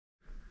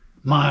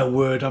My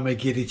word, I'm a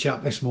giddy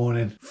chap this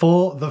morning.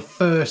 For the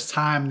first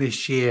time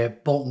this year,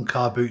 Bolton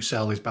car boot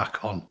sale is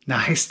back on. Now,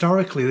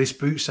 historically, this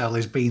boot sale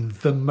has been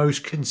the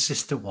most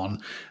consistent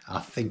one I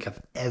think I've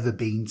ever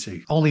been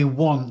to. Only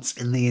once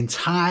in the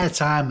entire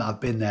time that I've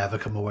been there have I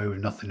come away with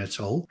nothing at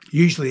all.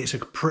 Usually it's a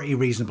pretty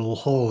reasonable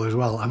haul as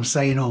well. I'm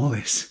saying all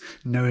this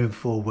knowing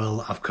full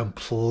well I've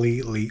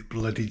completely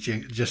bloody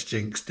just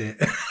jinxed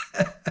it.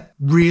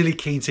 Really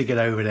keen to get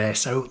over there,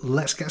 so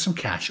let's get some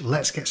cash,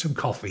 let's get some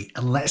coffee,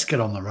 and let's get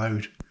on the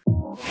road.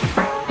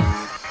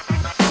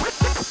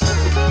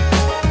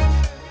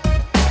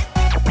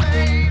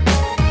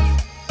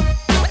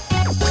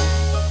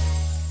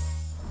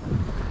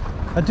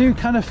 I do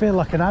kind of feel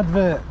like an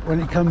advert when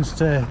it comes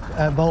to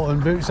Bolton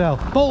boot sale.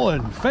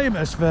 Bolton,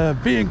 famous for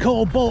being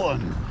called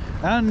Bolton,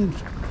 and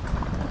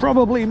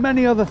probably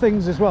many other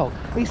things as well.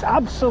 It's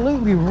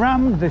absolutely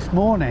rammed this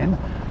morning.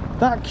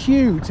 That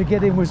queue to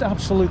get in was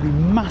absolutely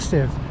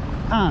massive,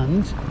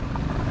 and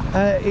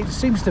it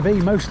seems to be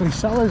mostly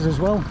sellers as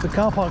well. The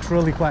car park's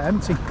really quite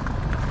empty.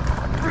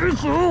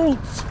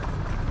 Results!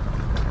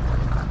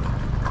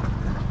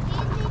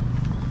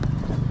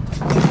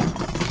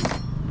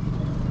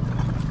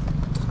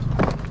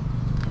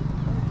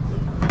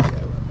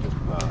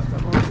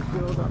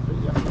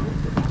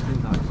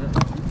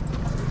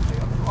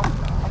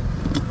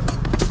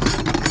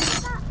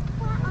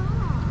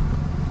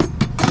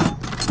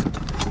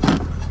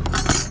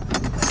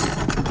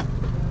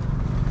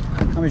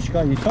 How much you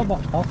got in your top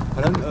box, pal?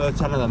 I don't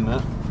 10 of them,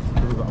 mate.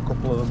 We've got a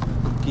couple of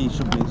them. The keys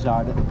should be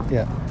inside it.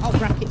 Yeah. Oh,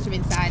 brackets are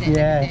inside it.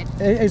 Yeah.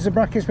 Is the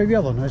brackets with the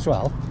other one as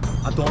well?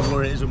 I don't know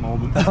where it is at the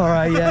moment.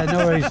 Alright, yeah,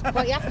 no worries.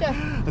 What you after?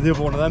 The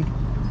other one of them.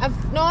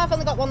 I've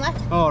only got one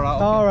left. Alright,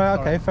 okay. Alright,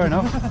 okay, fair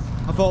enough.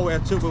 I thought we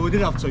had two, but we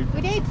did have two.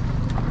 We did.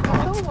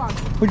 I saw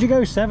one. Would you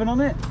go 7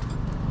 on it?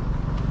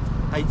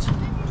 8.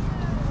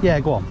 Yeah,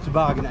 go on. It's a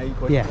bargain at 8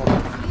 quid. Yeah.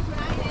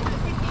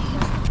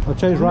 I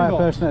chose the right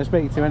person to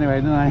speak to anyway,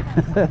 didn't I?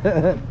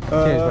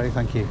 Cheers, buddy,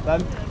 thank you.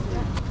 Then,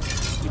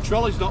 your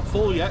trolley's not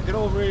full yet, get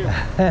over here.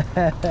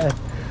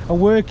 I'm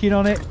working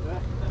on it.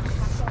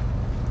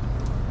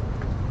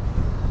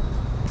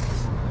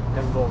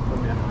 Them both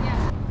from you.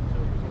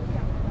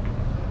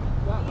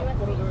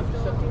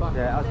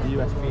 Yeah, it has the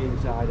USB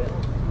inside it.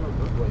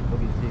 What you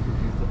plug into your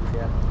computer.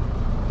 Yeah.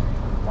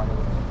 Wire.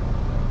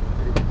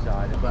 It is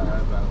inside it.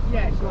 Better.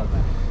 Yeah, it's not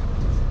there.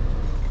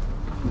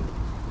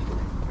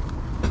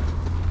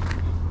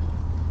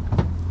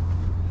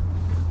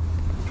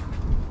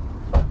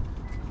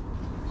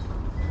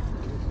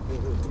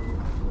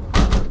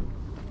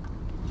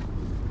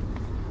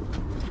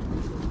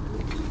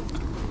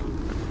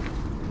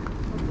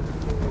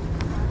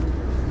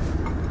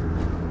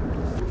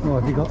 What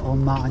have you got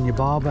on that and your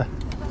barber?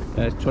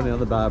 Yeah, it's 20 on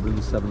the barber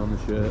and 7 on the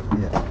shirt.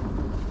 Yeah.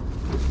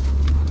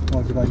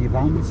 What have you got in your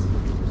vans? 3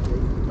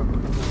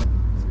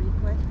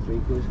 quid. 3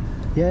 quid.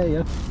 Yeah,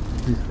 yeah.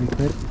 3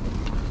 quid.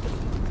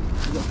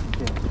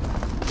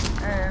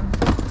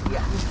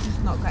 Yeah, we've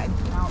just not got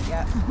anything out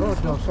yet. Oh,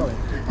 no, sorry.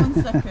 1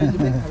 second.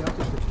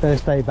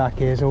 First day back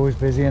here is always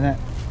busy, isn't it?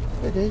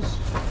 It is.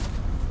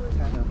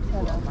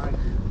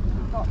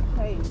 Got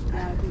paid,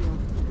 ideal.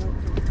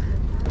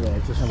 Yeah,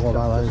 just what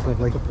about those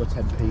lovely? A couple of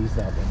 10p's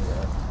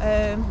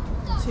there.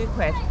 2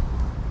 quid.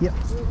 Yep,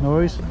 no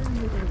worries. I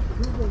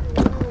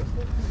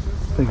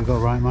think I've got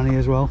the right money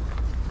as well.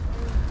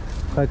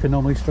 Folk are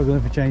normally struggling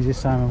for change this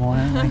time of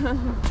morning, aren't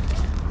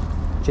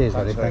they? Cheers,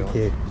 buddy, thank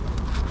you.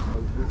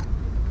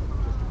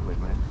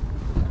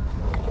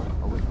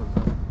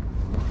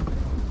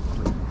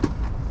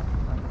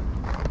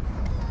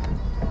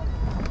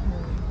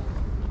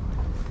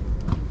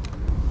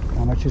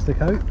 How much is the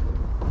coat?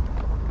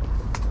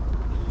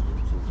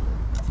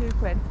 2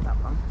 quid for that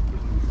one.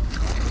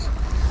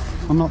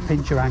 I'm not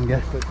pinch your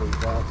anger.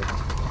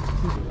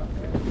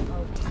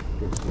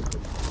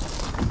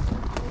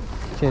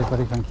 Cheers,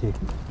 buddy, thank you.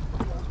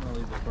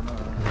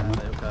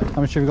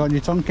 How much have you got in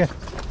your tonka?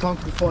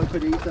 Tonka 4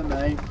 quid each, then,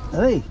 mate.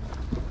 Hey!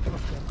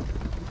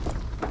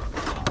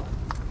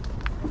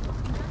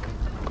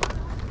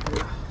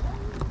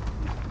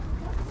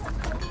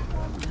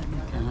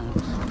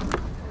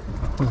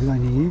 What have you got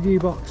in your UV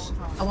box?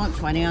 I want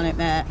 20 on it,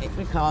 mate. It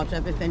records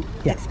everything.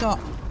 Yeah. It's got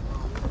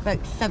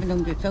about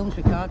 700 films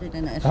recorded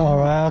in it. Oh,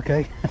 right,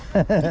 okay.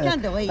 You can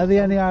delete. Are they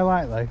any I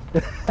like though?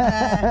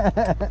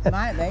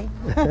 Might be.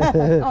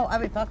 Oh,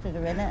 Harry Potter's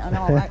are in it and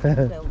all that kind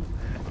of films.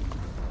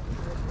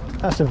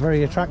 That's a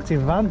very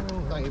attractive van.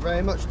 Thank you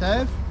very much,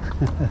 Dave.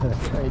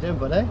 How you doing,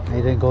 buddy? How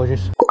you doing,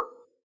 gorgeous?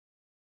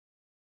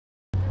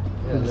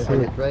 Yeah,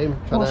 living the dream.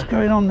 What's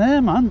going on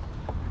there, man?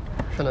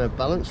 Trying to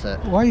balance it.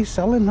 Why are you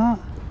selling that?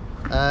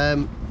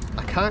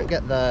 I can't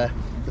get the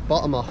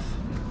bottom off.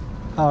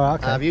 Oh, right,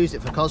 okay. I've used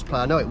it for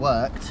cosplay. I know it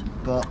worked,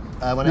 but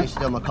when I used to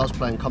do my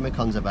cosplay and Comic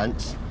Cons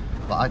events,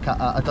 but I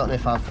don't know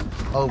if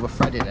I've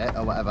over-threaded it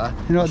or whatever.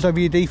 You know what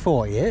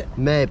WD-40 it?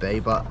 Maybe,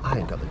 but I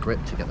ain't got the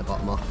grip to get the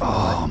bottom off.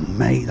 Oh,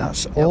 mate,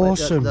 that's Yeah,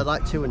 awesome. they're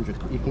like 200.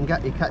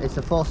 It's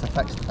a force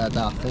effects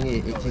daft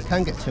thing. You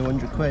can get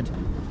 200 quid.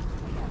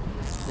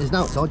 there's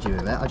no dodgy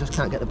with it, I just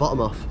can't get the bottom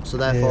off. So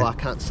therefore Yeah. I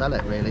can't sell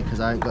it really, because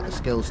I ain't got the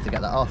skills to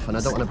get that off, and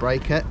I don't want to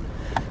break it.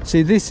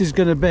 See, this is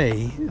going to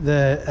be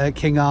the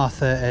King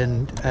Arthur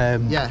and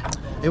Yeah,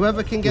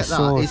 whoever can get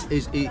sword.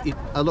 that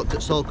I looked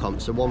at soul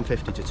comps, so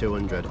 150 to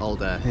 200 all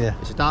day. Yeah.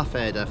 It's a Darth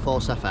Vader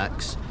Force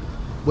FX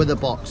with a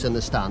box and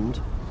the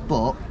stand,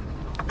 but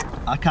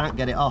I can't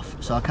get it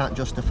off, so I can't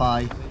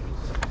justify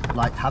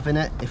like having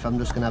it if I'm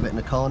just going to have it in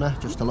the corner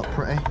just to look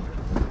pretty.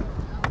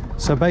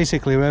 So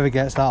basically, whoever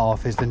gets that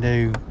off is the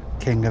new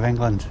King of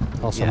England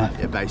or something.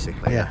 Yeah,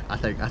 basically. Yeah. I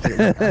think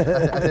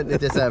they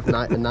deserve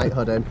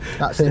knighthood, and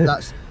that's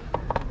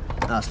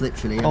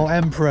literally it. Or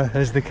Emperor,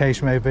 as the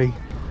case may be.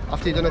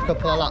 After you've done a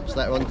couple of laps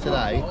later on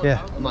today,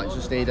 Yeah. I might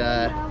just need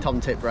a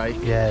tom tip break.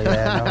 Yeah,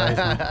 no worries,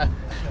 mate.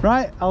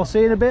 Right, I'll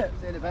see you in a bit.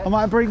 See you in a bit. I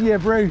might bring you a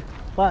brew.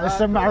 Like there's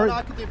some No,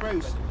 I could do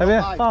Bruce. Have you?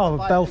 Bye. Oh,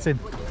 Bye. belting.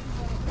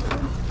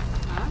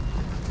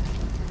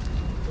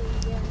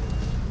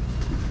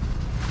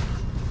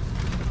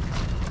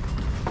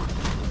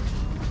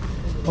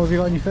 What have you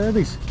got on your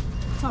Furbies?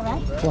 Sorry?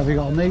 What have you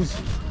got on these?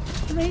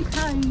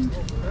 £3.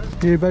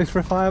 Do you do both for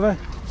a fiver?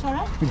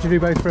 Sorry? Would you do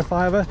both for a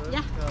fiver?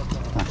 Yeah.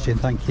 Smashing,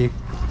 thank you.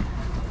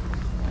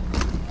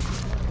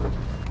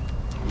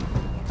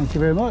 Thank you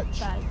very much.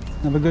 Bye.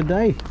 Have a good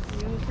day.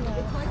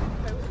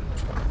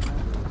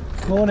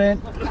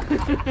 Morning.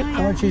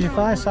 How much is your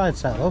fireside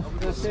set, love?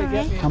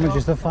 Sorry? How much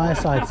is the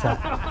fireside set?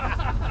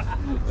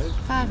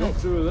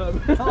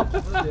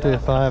 £5. Do a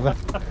fiver.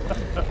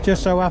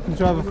 Just so happen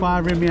to have a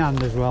fiver in my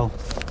hand as well.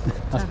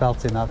 That's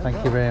belting that,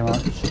 thank you very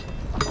much.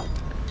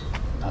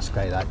 That's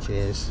great, that,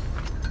 cheers.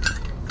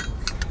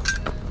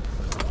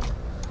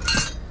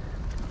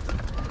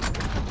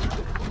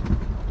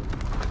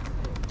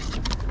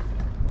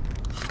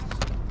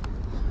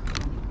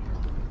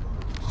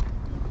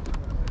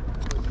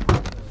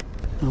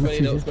 How much 20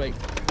 is notes, it? mate.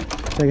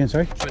 Say again,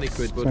 sorry? 20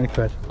 quid, bud. 20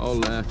 quid. All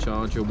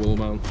charger, wall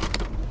mount.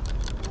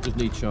 Does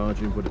need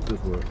charging, but it does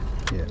work.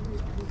 Yeah.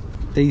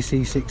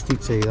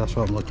 DC62, that's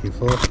what I'm looking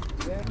for.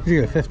 Did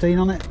you go 15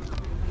 on it?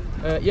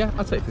 Yeah,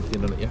 I'll take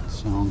 15 on it, yeah.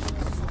 So,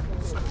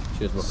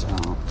 Cheers, bud. so.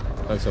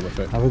 Thanks so much,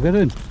 mate. Have a good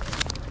one.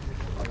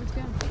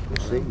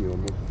 I've seen you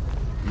on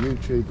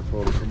YouTube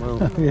before they come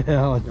out. Yeah,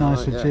 oh, nice right,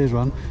 one, yeah. cheers,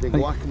 man. Big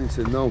Thank- whack, and he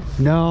said no.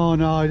 No,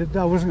 I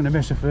wasn't going to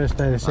miss the first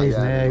day of the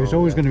season. yeah, He was no,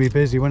 always yeah. going to be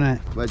busy, wasn't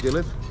it? Where do you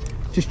live?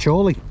 Just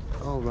Chorley.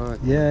 Oh, right.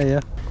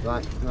 Yeah.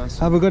 Right, nice.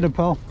 Have a good one,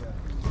 Paul.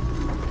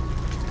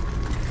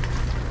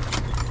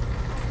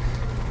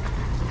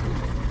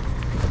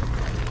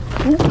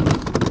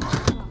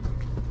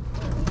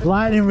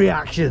 Lightning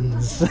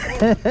reactions. I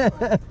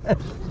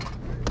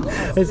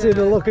see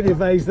the look on your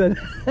face then.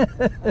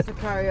 It's a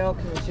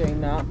karaoke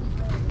machine, that.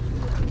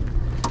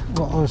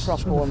 What was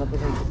Proper one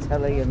underneath the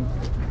telly and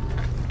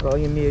got all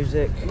your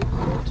music.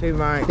 2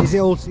 mics. Is it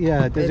all?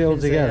 Yeah, does it all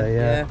Everything's together? in,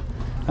 Yeah.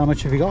 How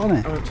much have you got on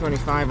it? I went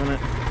 25 on it.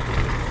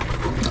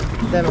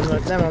 Them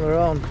on their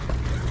own.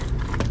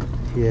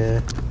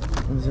 Yeah.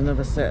 And there's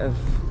another set of.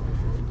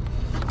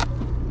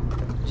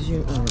 Did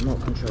you? Oh,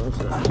 remote controls.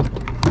 I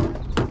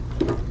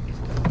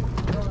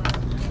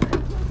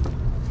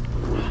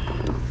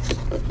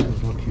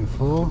was looking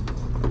for.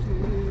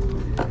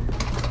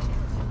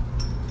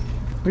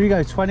 What do you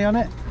go? 20 on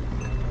it?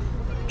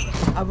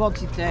 I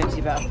wanted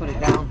 30, but I put it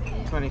down.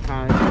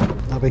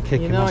 25. I'll be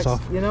kicking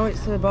myself. You know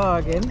it's a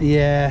bargain.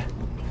 Yeah.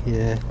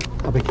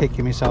 I'll be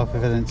kicking myself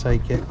if I didn't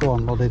take it. Go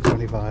on, we'll do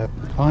 25.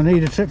 I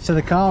need a trip to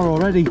the car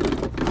already.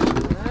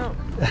 No.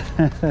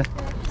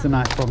 It's a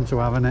nice problem to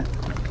have, isn't it?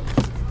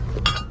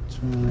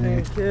 20,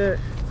 Thank you.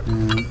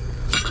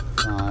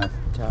 5.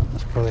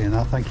 That's brilliant,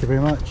 that. Thank you very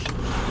much.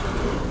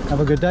 Have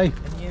a good day.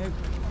 And you?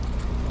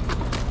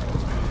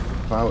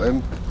 About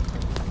him,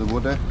 the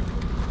Woody.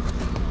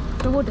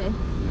 The Woody?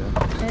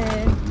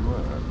 Yeah.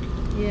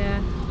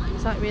 Yeah.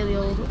 It's like really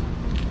old.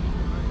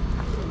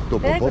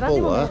 Double Yeah, good, I think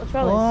bubble we'll there. go to the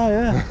trolley. Oh,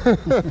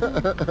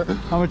 yeah.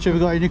 How much have you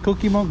got in your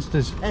Cookie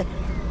Monsters?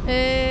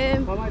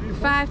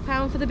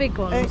 £5 for the big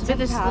ones. But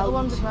there's little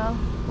ones as well.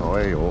 Oh,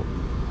 hey, up.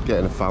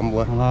 Getting a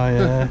family. Oh,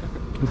 yeah.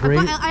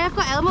 The, I have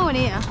got Elmo in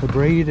here. the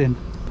breeding.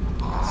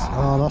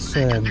 Oh, that's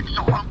oh,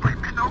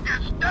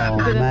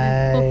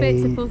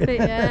 Puppet's a mate. puppet,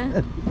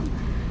 yeah.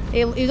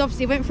 He was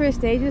obviously went through a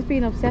stage of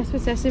being obsessed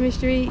with Sesame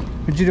Street.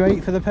 Would you do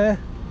 8 for the pair?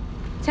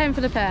 10 for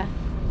the pair.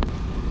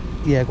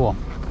 Yeah, go on.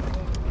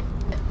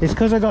 It's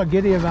because I got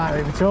giddy about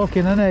it. We're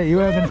talking, isn't it? You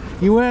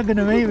weren't going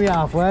to meet me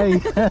halfway.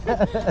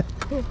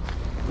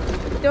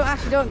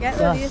 Don't get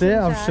there. That's it,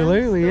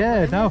 absolutely,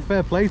 yeah. No,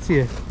 fair play to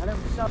you.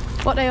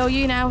 What they owe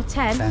you now?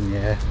 10? 10,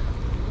 yeah.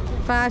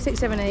 5, 6,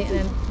 7, 8, and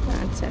then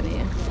 9, 10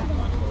 here.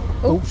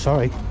 Oh,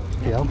 sorry.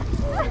 Yeah.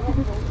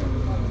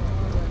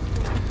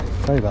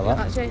 Sorry about that.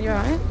 That's it, you're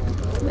alright.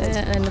 And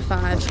then the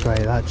 5. That's great,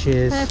 that.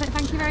 Cheers. Perfect,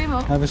 thank you very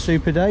much. Have a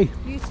super day.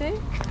 You too? Can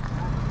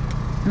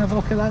I have a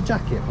look at that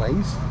jacket,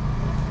 please?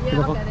 Yeah,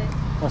 I'll get it.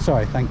 Oh,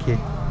 sorry, thank you.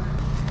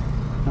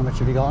 How much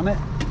have you got on it?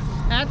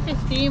 I had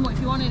 15, but if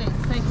you wanted it,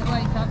 take it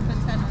away, cut for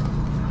 10.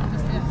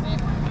 Just do it for you.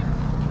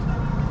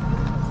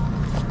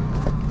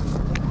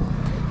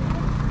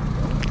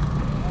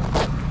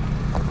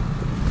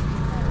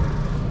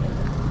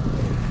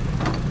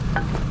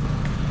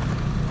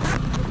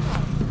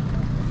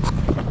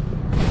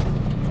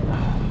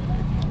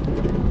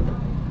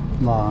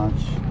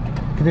 large.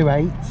 Could do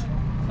 8.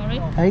 Sorry?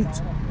 8?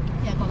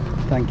 Yeah, go on then.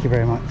 Thank you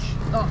very much.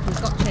 Oh,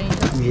 we've got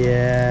change.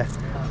 Yeah,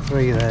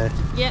 3 there.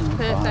 Yeah,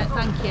 perfect,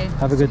 thank you.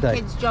 Have a good day.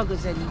 Kids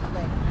joggers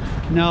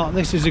in. Now,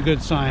 this is a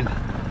good sign.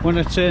 When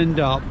I turned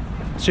up,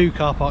 2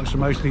 car parks were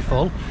mostly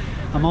full.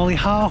 I'm only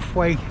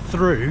halfway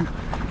through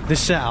the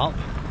setup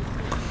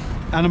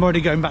and I'm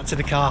already going back to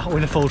the car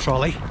with a full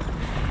trolley.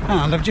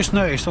 And I've just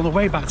noticed on the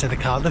way back to the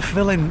car, they're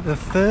filling the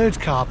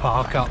 3rd car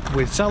park up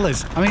with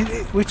sellers. I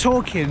mean, we're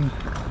talking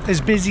as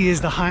busy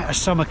as the height of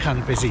summer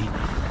can busy.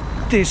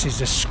 This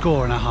is a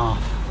score and a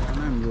half. I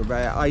remember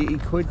about 80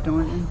 quid,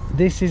 don't you?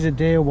 This is a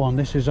dear one.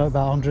 This is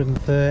about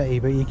 130,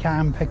 but you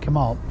can pick them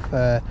up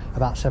for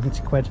about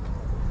 70 quid.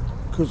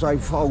 Because they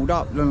fold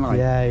up, don't they?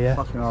 Yeah, yeah.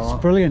 Fucking It's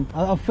alright. brilliant.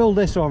 I've filled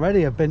this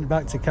already. I've been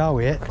back to car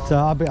with it, so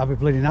I'll be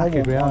bleeding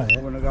knackered without I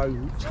it. want to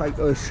go take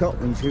her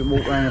shopping. She can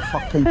walk around a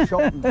fucking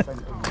shopping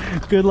centre.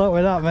 Good luck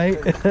with that,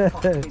 mate.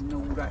 Fucking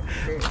all that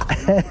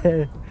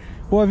shit.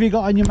 What have you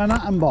got on your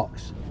Manhattan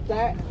box?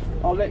 That,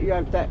 I'll let you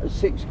have that at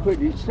 6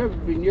 quid. It's never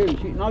been used.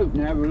 You can open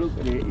it, have a look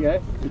at it, yeah?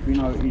 If you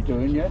know what you're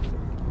doing, yeah?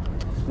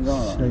 It's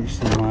all right.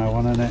 HDMI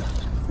one, isn't it?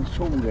 It's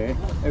all there.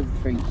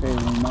 Everything's there,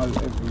 remote,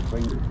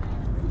 everything.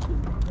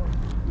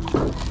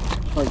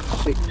 Take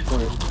 6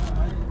 for it.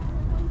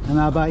 And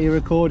how about your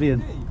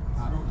accordion?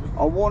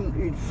 I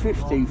wanted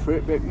 50 for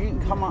it, but you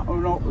can come up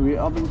and knock with it.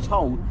 I've been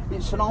told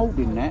it's an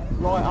holding that,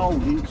 right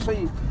holding.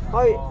 See,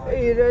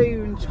 they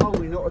even told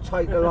me not to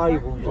take the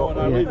labels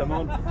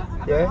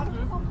off. Yeah,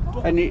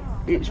 and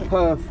it's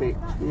perfect.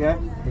 Yeah,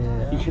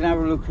 Yeah. you can have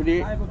a look at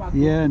it.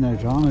 Yeah, no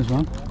dramas,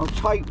 man. I'll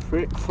take for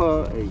it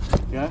 30.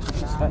 Yeah,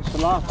 that's the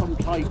last I'm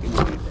taking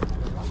of it.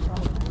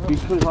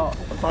 Because I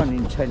don't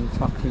intend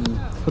fucking.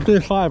 I'll do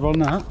a 5 on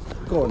that.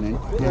 Go on then.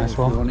 Nice if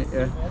one. you want it,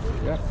 yeah.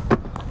 Yeah.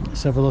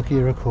 Let's have a look at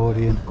your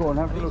accordion. Go on,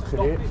 have a look at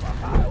it.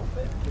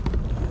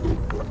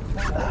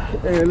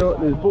 Hey, look,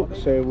 there's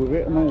books there with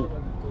it and all.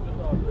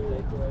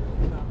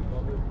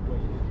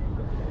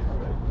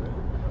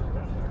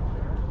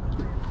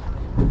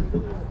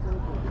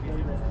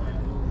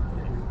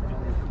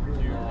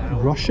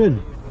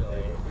 Russian.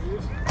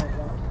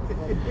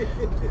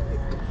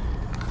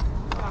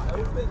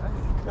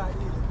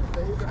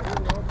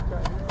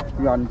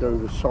 You undo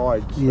the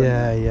sides.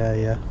 Yeah, yeah,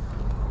 yeah.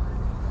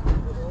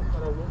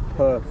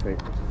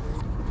 Perfect.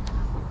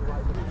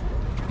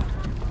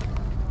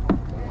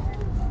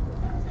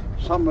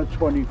 Some are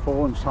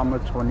 24 and some are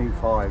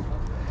 25.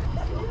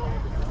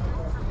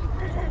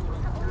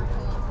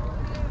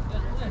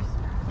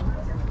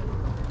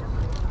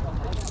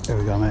 There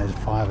we go, mate. There's a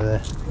 5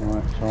 there.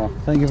 Right, so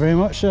Thank you very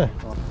much, sir.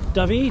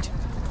 David,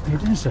 How you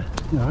doing, sir?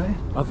 You alright?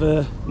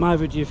 I've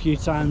mired you a few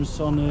times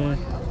on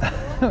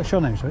What's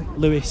your name, sorry?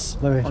 Lewis.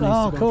 Lewis. on Oh,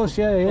 Instagram. of course,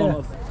 yeah,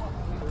 yeah.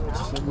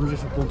 Just wondering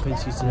if I bump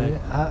into you today.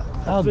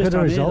 How First good a time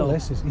here, result though.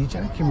 this is. You're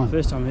joking, man.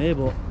 First time here,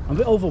 but I'm a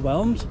bit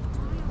overwhelmed.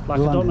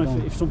 Like, I don't know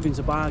Landed on. if something's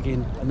a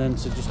bargain and then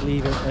to just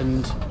leave it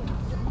and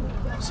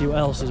see what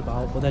else is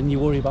about, but then you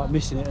worry about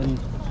missing it. And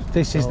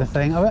This is the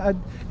thing.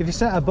 If you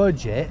set a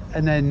budget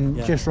and then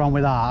Yeah. just run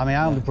with that, I mean,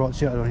 I only brought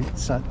 200.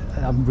 So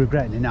I'm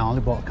regretting it now. I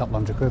only bought a couple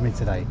hundred quid with me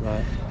today,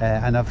 Right.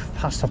 And I've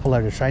passed up a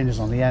load of trainers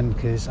on the end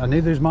because I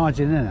knew there was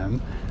margin in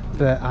them,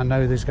 but I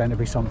know there's going to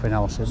be something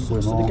else with so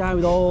the more. guy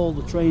with all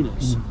the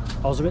trainers,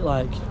 I was a bit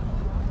like,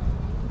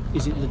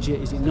 is it legit?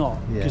 Is it not?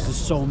 Because Yeah. there's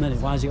so many.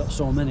 Why has he got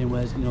so many?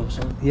 Where's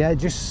so? Yeah,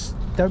 just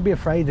don't be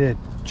afraid of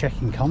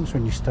checking comps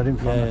when you stood in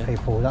front of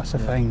people. That's the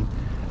thing,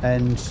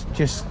 and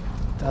just.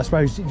 I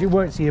suppose you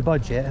work to your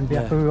budget and be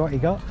happy with what you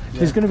got.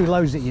 There's going to be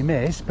loads that you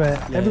miss, but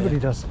everybody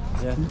does.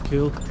 Yeah,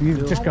 cool. You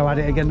cool. just go at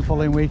it again the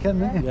following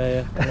weekend, don't you?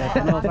 Yeah.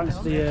 But no, thanks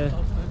to the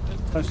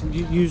thanks to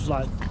you used,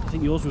 like, I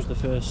think yours was the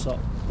first sort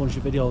of bunch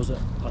of videos that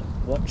I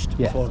watched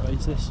before I got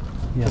into this.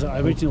 Because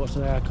I originally watched a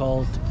guy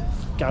called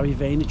Gary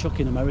Vaynerchuk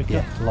in America.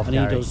 Yeah, love and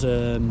Gary. he does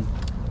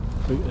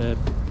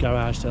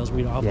garage sales.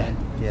 We don't have them.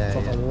 So I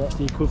thought, well, what's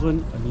the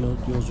equivalent? And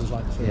yours was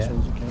like the first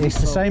ones that came. It's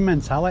the same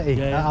mentality.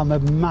 Yeah. I'm a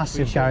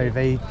massive Appreciate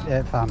Gary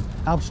V fan,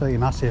 absolutely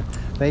massive.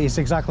 But it's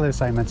exactly the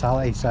same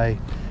mentality. So,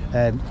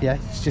 yeah,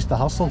 it's just the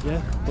hustle.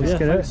 Yeah, well, Just yeah,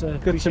 get thanks,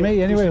 it. Good to meet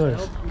you anyway,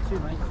 Lewis. You too,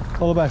 mate.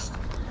 All the best.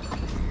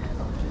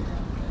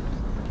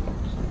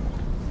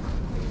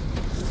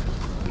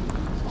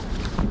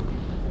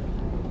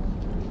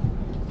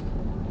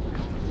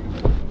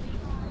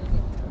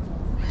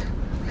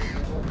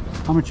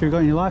 How much have you got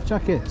in your life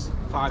jackets?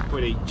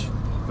 £5 each,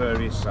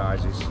 various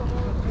sizes.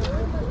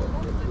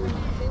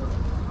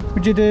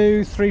 Would you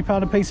do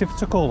 £3 a piece if I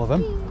took all of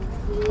them?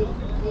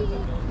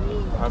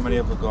 How many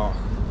have we got?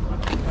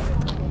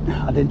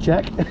 I didn't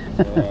check.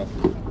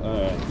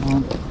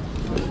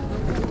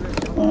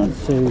 1,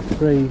 2,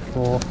 3,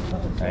 4.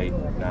 8,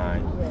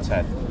 9,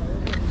 10.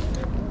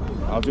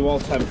 I'll do all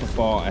 10 for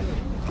 40.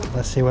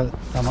 Let's see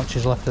how much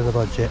is left of the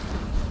budget.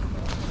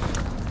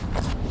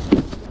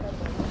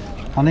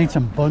 I need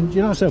some bungees.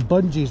 You don't sell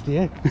bungees, do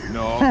you?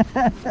 No.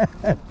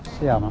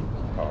 Yeah, man.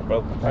 Oh,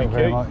 well, Thank you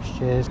very much.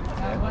 Cheers.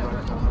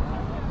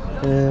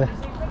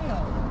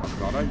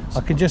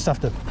 I could just have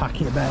to pack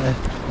it better.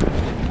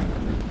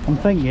 I'm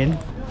thinking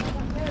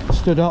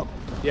Stood up.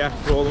 Yeah,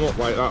 roll them up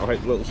like that,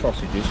 like little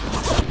sausages.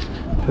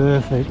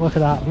 Perfect. Look at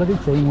that. Bloody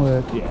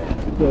teamwork. Yeah.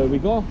 There we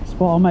go.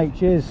 Spot on, mate.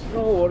 Cheers.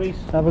 No worries.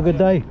 Have a good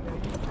day.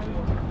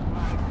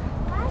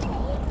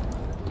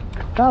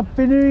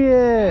 Happy New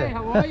Year! Hey,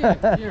 how are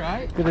you? You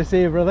right? Good to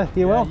see you, brother.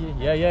 You well?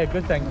 Yeah,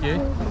 good, thank you.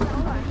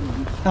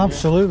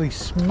 Absolutely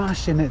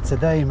smashing it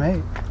today,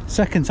 mate.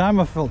 Second time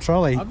I've filled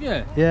trolley. Have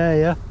you?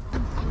 Yeah.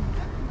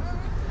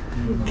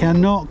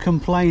 Cannot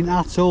complain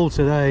at all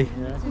today.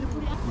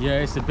 Yeah,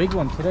 it's a big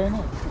one today, isn't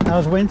it?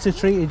 How's winter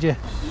treated you?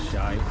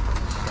 Shite.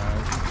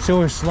 It's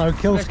always slow,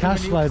 kills Especially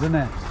cash flow, doesn't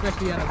it?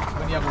 Especially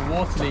when you have a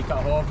water leak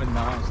at home and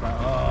that, it's like,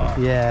 oh.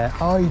 Yeah.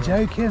 Oh, you're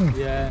joking?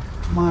 Yeah.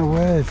 My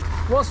word.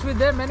 What's with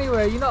them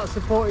anyway? You're not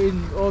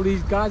supporting all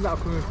these guys that are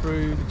coming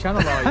through the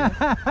channel, are you?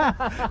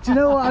 Do you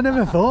know what? I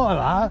never thought of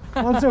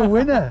that. What's a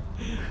winner?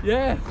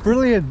 Yeah.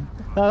 Brilliant.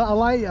 I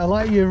like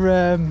your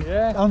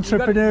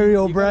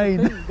entrepreneurial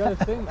brain. You gotta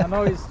think. I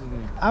know it's.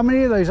 How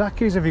many of those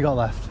Accus have you got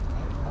left?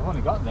 I've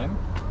only got them.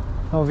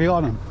 Oh, have you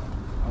got them?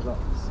 I've got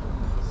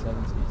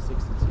 70,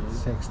 62.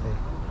 60.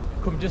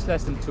 Come just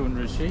less than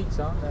 200 sheets,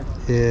 aren't they?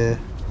 Yeah.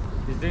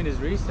 He's doing his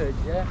research,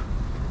 yeah.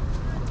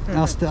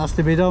 Has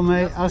to be done,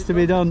 mate. Has to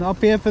be done. Up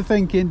here for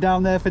thinking,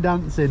 down there for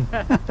dancing.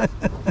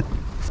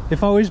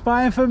 If I was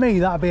buying for me,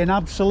 that'd be an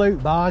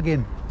absolute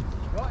bargain.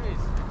 What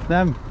is?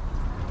 Them. What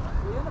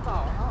are you in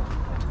about?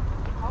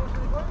 How much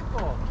are they going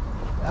for?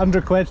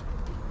 100 quid.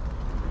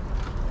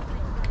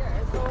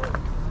 Yeah, so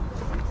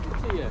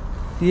 60 to you.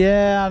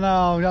 Yeah, I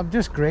know. I'm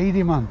just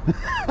greedy, man.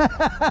 Come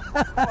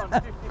on,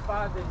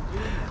 55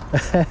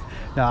 then,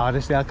 No,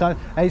 honestly, I can't.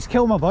 It's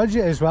killed my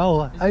budget as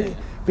well.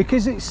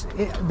 Because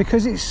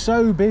it's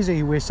so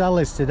busy with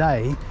sellers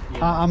today.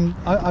 Yeah.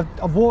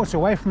 I've walked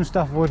away from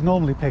stuff I would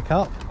normally pick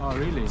up. Oh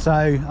really? So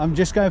I'm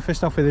just going for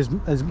stuff with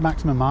as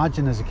maximum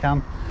margin as I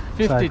can.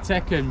 50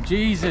 Tekken,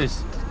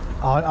 Jesus.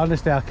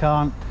 Honestly, I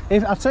can't.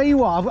 I tell you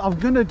what, I'm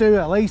going to do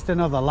at least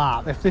another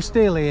lap. If they're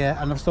still here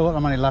and I've still got the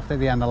money left at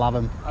the end, I'll have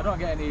them. I don't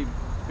get any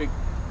big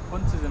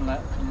punters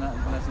unless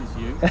it's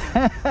you.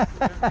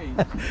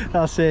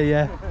 That's it,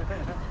 yeah.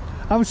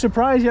 I'm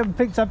surprised you haven't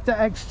picked up the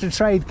extra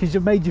trade because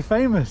you've made you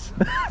famous. I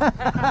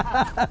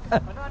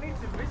need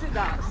to visit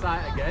that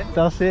site again.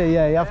 That's it,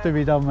 yeah, you have to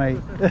be done,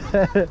 mate.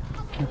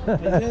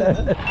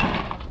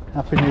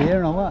 Happy New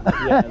Year and all that.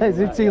 Yeah, Is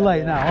it too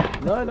late now?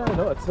 No, not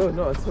at all,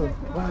 not at all.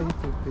 Wow,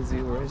 you've been busy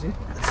already.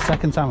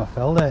 Second time I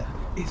filled it.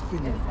 It's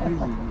been really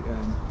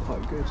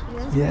quite good.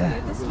 Yeah,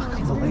 I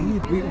can't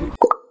believe.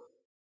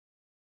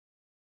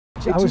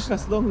 It took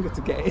us longer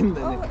to get in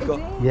than it got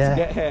to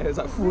get here. It was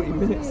like 40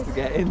 minutes to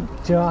get in. Do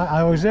you know,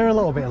 I was there a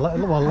little bit later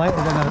than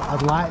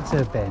I'd like to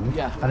have been,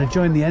 and I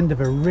joined the end of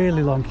a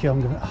really long queue.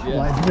 I'm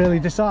like really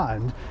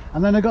disheartened,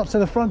 and then I got to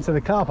the front of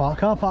the car park.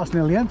 Car park's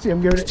nearly empty. I'm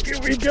going, here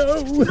we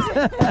go.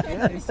 I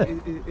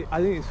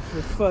think it's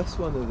the first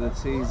one of the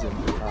season.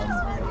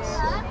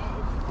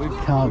 We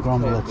can't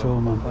grumble at all,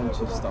 man. A bunch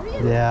of stuff.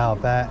 Yeah, I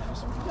bet.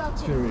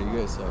 It's been really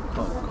good, so I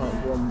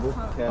can't grumble.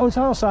 I was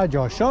outside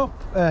your shop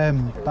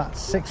about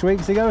 6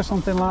 weeks ago or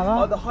something like that.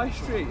 Oh, the high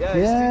street,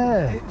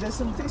 there's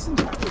some decent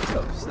chocolate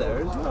shops there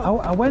as well.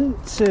 I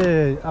went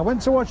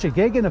to watch a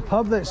gig in a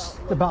pub that's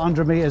about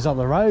 100 metres up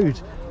the road,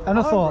 and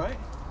I thought,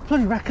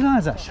 bloody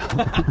recognise that shop.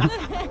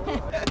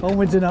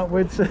 Onwards and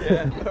upwards.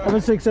 Have a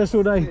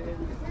successful day.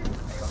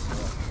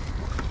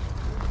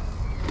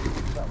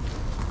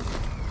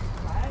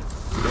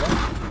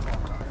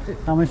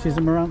 How much is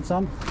the Marantz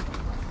on?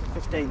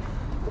 15.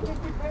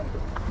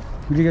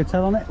 Would you go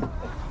tell on it?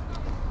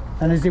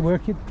 And is it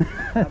working?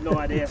 I have no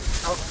idea.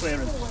 Out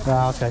clearance.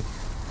 Ah, okay.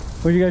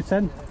 Would you go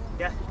 10?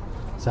 Yeah.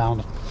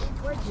 Sound.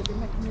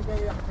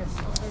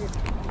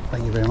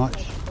 Thank you very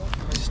much.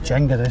 It's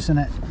Jenga, isn't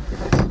it?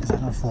 Is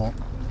that a thought?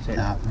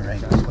 Nah,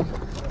 right.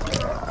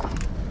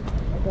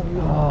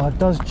 Oh,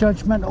 does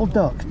Judgmental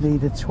Duck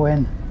need a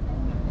twin?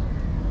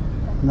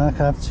 No, I can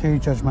have 2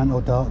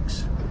 Judgmental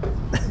Ducks.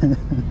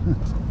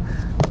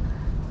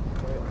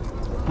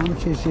 How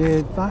much is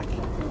your back?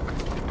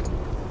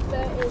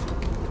 30.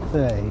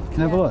 30.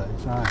 Can I have a look?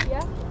 It's alright.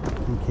 Yeah.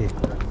 Thank you.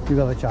 You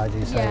got the charger,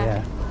 you say,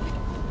 yeah.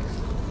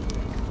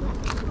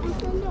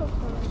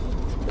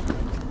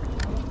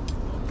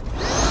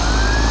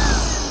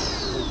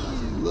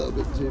 A little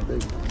bit too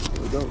big.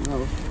 I don't know.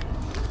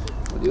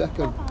 What do you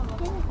reckon?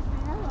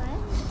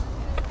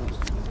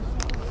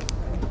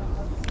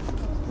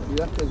 What do you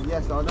reckon?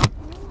 Yes or no?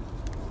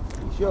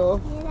 You sure?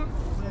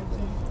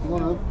 You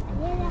want them?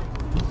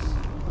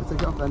 Let's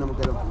take it off then and we'll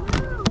get them.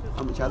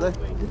 How much are they?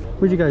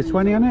 Would you go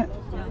 20 on it?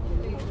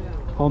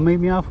 Or meet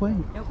me halfway?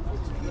 Nope.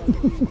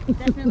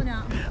 Definitely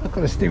not. I've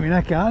got to stick my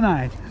neck, aren't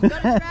I?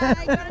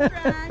 Gotta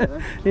try.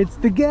 It's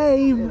the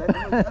game.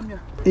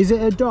 Is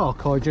it a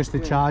dock or just a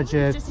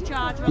charger? Just a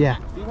charger. Yeah.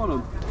 Do you want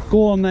them?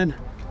 Go on then.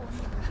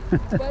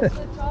 Where's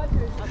the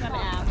charger? I'll get it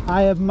out.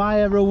 I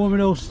admire a woman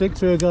who'll stick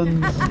to her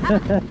guns.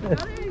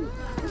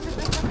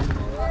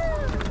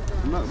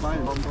 I'm not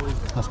buying them.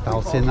 That's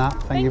belting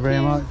that. Thank you very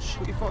much.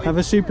 Have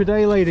a super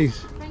day,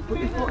 ladies. Put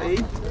your foot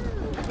in.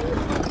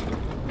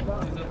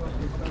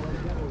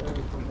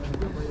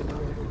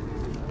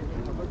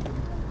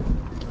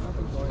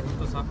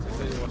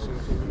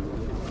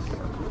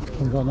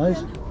 You've got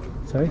those?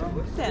 Sorry?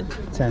 10.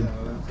 10.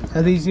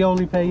 Are these the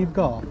only pair you've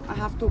got? I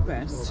have 2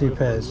 pairs. 2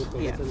 pairs?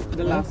 Yeah,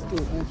 the last 2.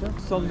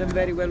 Sold them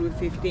very well with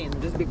 15,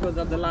 just because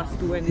of the last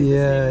 2 and it's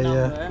Yeah, the same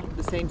number,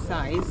 the same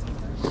size.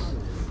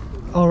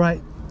 All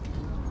right.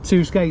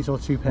 2 skates or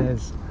 2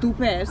 pairs? 2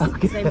 pairs,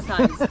 Okay. same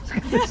size.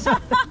 You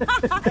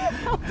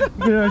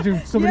can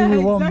imagine somebody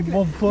with exactly.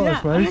 one foot, I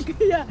suppose.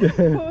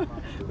 Yeah.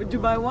 Would you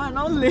buy one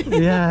only?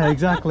 Yeah,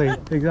 exactly,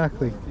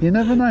 exactly. You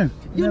never know.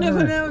 You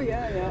never know,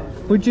 yeah.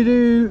 Would you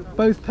do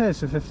both pairs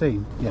for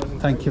 15? Yeah,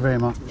 thank you very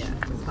much. Yeah,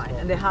 it's fine.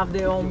 And they have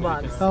their own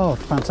bags. Oh,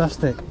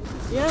 fantastic.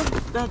 Yeah,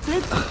 that's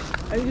it.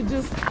 And you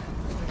just...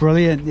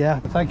 Brilliant, yeah.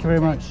 Thank you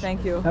very much.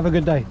 Thank you. Have a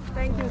good day.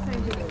 Thank you,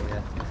 thank you.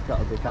 Got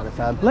to be kind of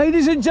fun.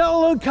 Ladies and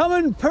gentlemen, come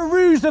and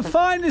peruse the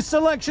finest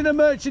selection of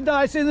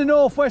merchandise in the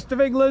northwest of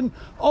England,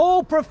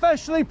 all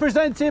professionally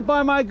presented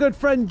by my good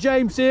friend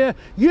James here,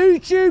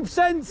 YouTube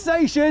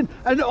sensation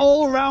and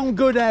all-round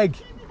good egg.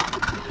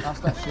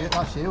 That's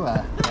you,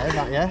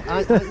 yeah.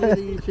 Aren't you the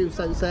YouTube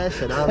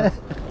sensation?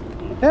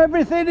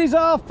 Everything is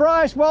half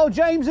price while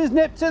James has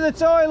nipped to the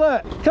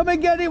toilet. Come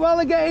and get it while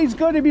the getting's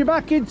good. He'll be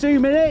back in 2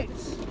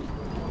 minutes.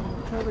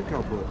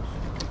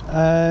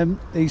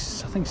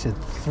 These, I think, said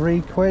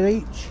 £3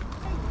 each.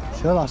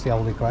 Sure, that's the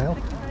Holy Grail.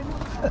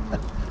 7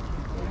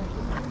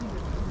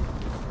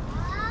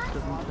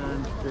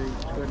 times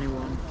 3,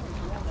 21.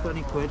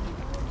 20 quid.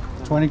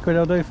 20 quid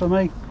will do for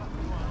me.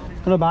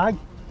 And a bag.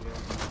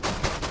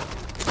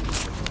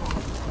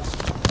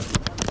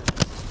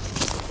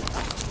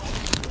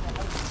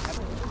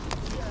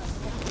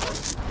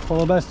 All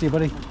the best to you,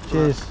 buddy.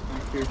 Cheers.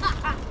 Thank you.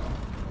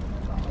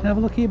 Can I have a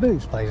look at your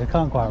boots, please? I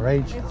can't quite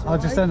reach. I'll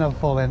just end up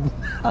falling.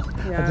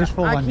 Yeah, I just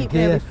fall on your keep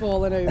nearly gear.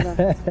 falling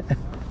over.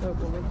 Don't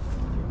worry.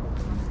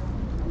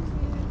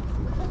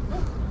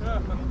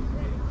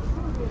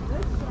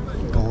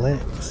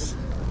 Glitz.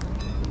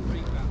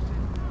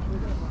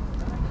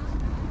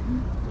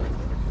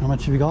 How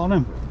much have you got on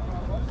him?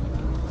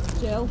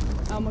 Jill,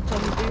 how much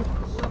on the boots?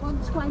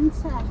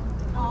 120.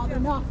 Oh, they're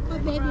not,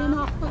 maybe an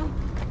offer.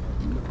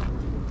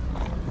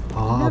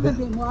 Oh, Never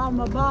been warm,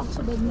 my boss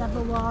have been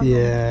never warm.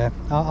 yeah,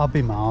 I'll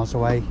be miles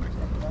away.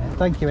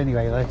 Thank you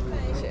anyway, though.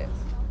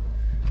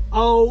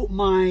 Oh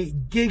my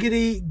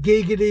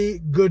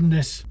giggity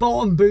goodness.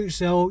 Bolton boot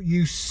sale,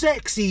 you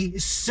sexy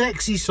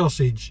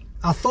sausage.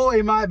 I thought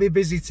he might be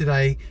busy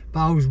today,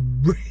 but I was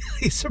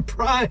really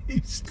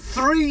surprised.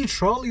 3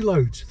 trolley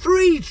loads.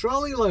 3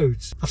 trolley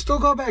loads. I've still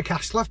got a bit of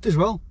cash left as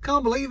well.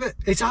 Can't believe it.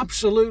 It's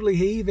absolutely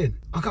heaving.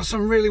 I've got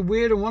some really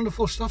weird and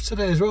wonderful stuff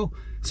today as well.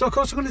 So of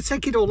course I'm going to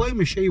take it all home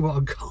and show you what I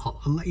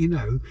got and let you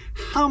know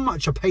how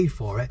much I paid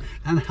for it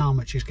and how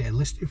much it's getting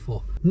listed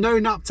for. No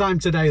nap time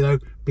today though,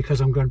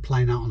 because I'm going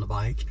playing out on the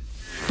bike.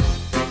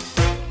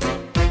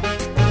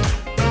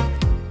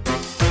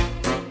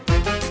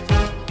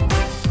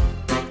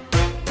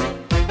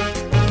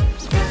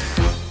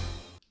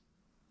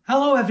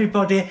 Hello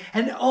everybody,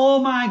 and oh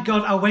my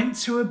god, I went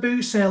to a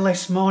boot sale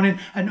this morning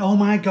and oh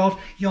my god,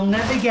 you'll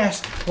never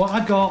guess what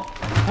I got.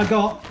 I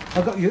got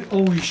you.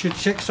 Oh, you should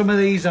check some of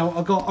these out.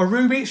 I got a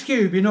Rubik's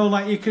Cube, you know,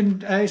 like you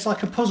can, it's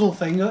like a puzzle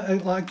thing,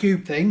 like a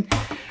cube thing.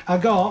 I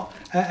got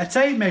a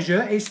tape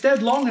measure, it's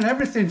dead long and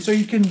everything, so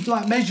you can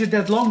like measure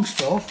dead long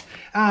stuff.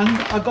 And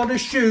I got a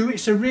shoe,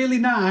 it's a really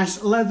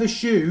nice leather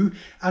shoe,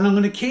 and I'm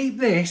going to keep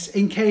this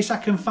in case I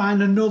can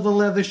find another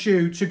leather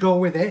shoe to go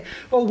with it.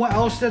 Oh, what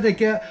else did I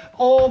get?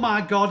 Oh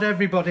my god,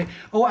 everybody.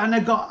 Oh, and I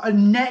got a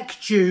neck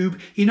tube,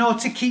 you know,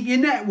 to keep your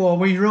neck warm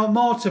when you're on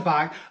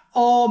motorbike.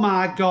 Oh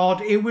my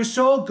god, it was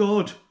so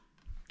good.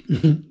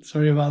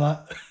 Sorry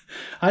about that.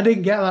 I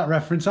didn't get that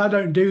reference. I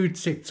don't do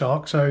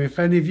TikTok, so if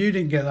any of you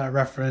didn't get that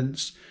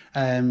reference,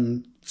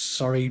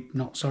 sorry,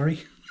 not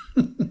sorry.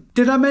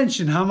 Did I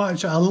mention how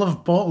much I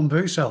love Bolton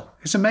boot sale?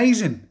 It's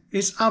amazing.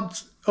 It's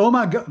oh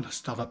my god.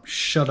 Stop up.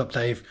 Shut up,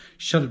 Dave.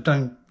 Shut up.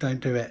 Don't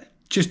do it.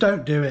 Just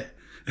don't do it.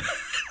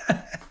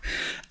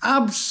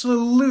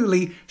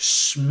 Absolutely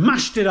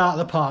smashed it out of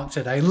the park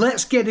today.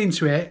 Let's get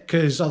into it,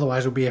 because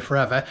otherwise we'll be here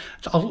forever.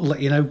 I'll let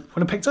you know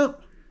what I picked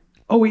up.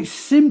 Oh, it's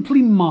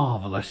simply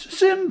marvellous.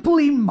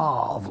 Simply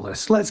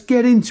marvellous. Let's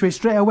get into it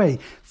straight away.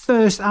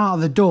 First out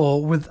of the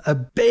door with a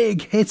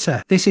big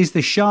hitter. This is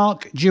the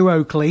Shark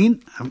Duo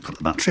Clean. And put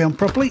the battery on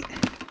properly.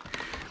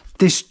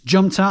 This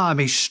jumped out at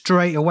me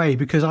straight away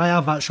because I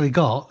have actually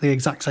got the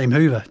exact same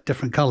Hoover,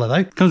 different colour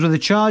though. Comes with a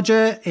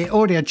charger. It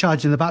already had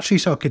charging in the battery,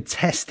 so I could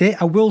test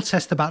it. I will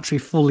test the battery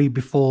fully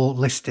before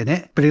listing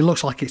it, but it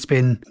looks like it's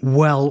been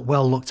well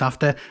looked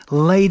after.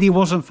 Lady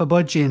wasn't for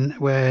budging.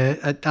 We're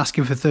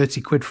asking for 30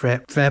 quid for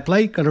it. Fair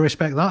play, got to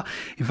respect that.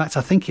 In fact,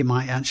 I think it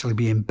might actually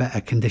be in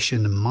better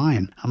condition than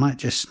mine. I might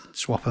just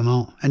swap them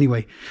out.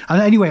 Anyway,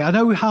 I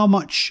know how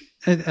much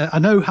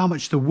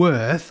they're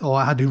worth, or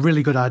I had a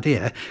really good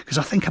idea, because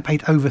I think I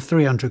paid over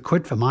 300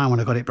 quid for mine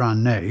when I got it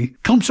brand new.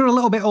 Comps are a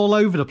little bit all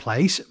over the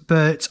place,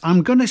 but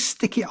I'm going to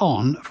stick it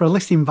on for a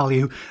listing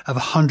value of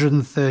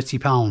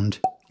 £130.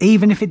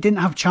 Even if it didn't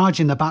have charge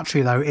in the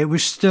battery though, it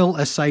was still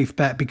a safe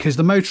bet because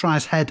the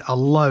motorised head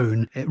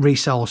alone, it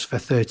resells for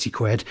 30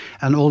 quid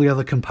and all the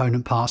other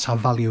component parts have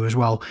value as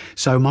well.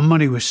 So my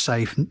money was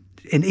safe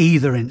in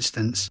either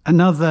instance.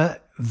 Another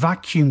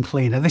vacuum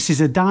cleaner. This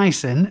is a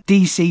Dyson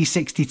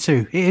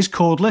DC62. It is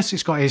cordless.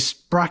 It's got its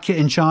bracket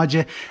and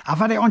charger. I've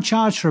had it on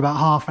charge for about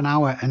half an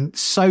hour and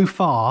so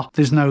far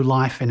there's no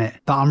life in it,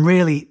 but I'm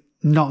really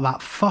not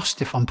that fussed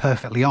if I'm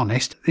perfectly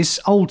honest. It's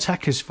old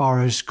tech as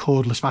far as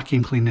cordless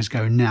vacuum cleaners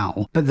go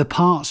now, but the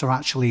parts are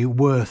actually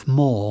worth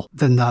more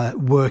than the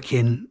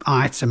working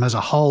item as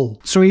a whole.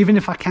 So even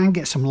if I can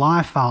get some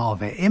life out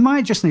of it, it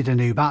might just need a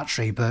new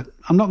battery, but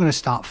I'm not going to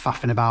start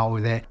faffing about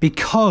with it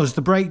because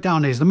the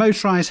breakdown is the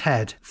motorised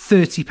head,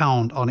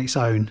 £30 on its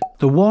own.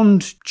 The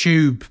wand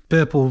tube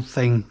purple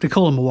thing, they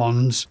call them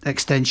wands,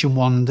 extension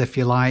wand if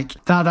you like,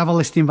 that'd have a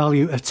listing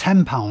value of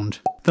 £10.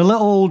 The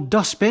little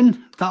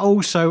dustbin, that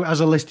also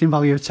has a listing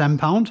value of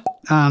 £10.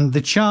 And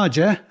the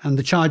charger and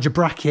the charger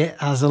bracket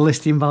has a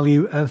listing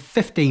value of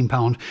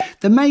 £15.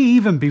 There may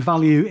even be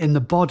value in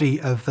the body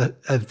of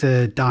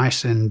the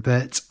Dyson,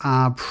 but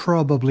I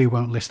probably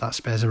won't list that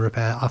spares a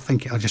repair. I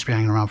think it'll just be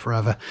hanging around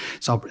forever.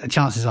 So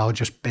chances are I'll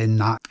just bin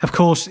that. Of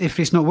course, if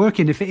it's not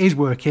working, if it is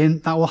working,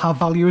 that will have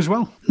value as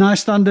well.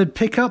 Nice standard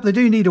pickup. They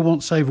do need a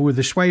once over with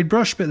the suede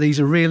brush, but these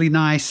are really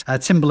nice.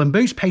 Timberland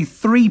boots, paid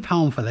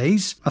 £3 for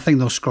these. I think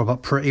they'll scrub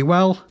up pretty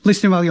well.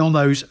 Listing value on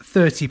those,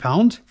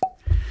 £30.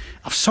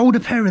 I've sold a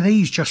pair of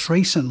these just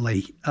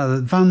recently,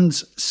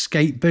 Vans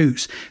skate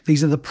boots.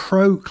 These are the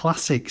Pro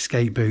Classic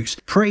skate boots.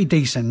 Pretty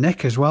decent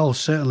nick as well,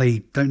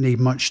 certainly don't need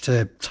much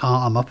to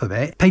tart them up a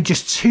bit. Paid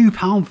just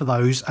 £2 for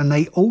those and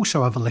they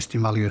also have a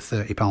listing value of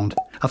 £30.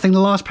 I think the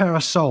last pair I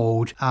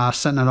sold, I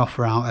sent an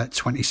offer out at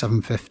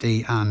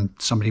 $27.50 and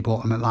somebody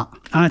bought them at that.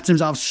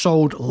 Items I've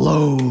sold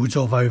loads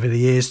of over the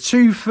years.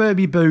 Two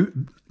Furby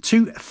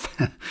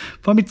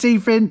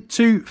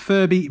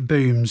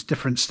booms,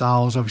 different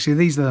styles. Obviously,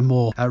 these are the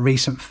more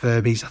recent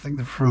Furbies. I think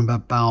they're from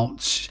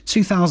about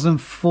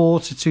 2004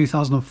 to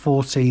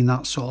 2014,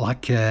 that sort of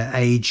like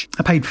age.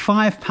 I paid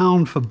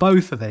 £5 for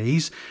both of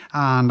these,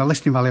 and the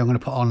listing value I'm going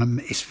to put on them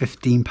is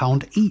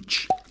 £15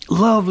 each.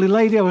 Lovely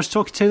lady I was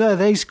talking to there.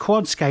 These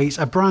quad skates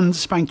are brand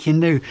spanking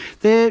new.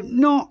 They're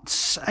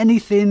not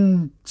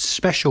anything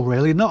special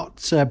really,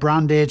 not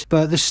branded,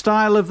 but the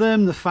style of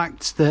them, the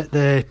fact that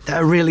they're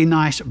really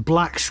nice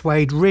black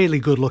suede, really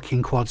good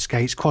looking quad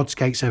skates. Quad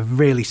skates are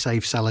really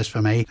safe sellers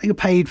for me. I think I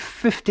paid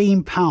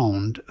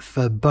 £15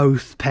 for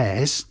both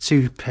pairs.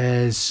 Two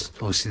pairs,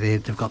 obviously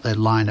they've got their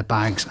liner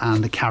bags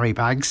and the carry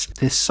bags.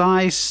 They're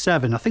size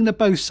 7. I think they're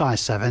both size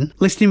 7.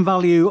 Listing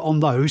value on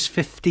those,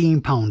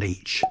 £15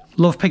 each.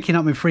 Love picking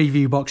up my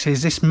Freeview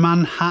boxes. This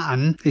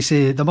Manhattan,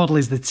 the model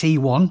is the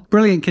T1.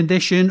 Brilliant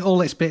condition,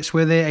 all its bits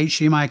with it,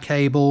 HDMI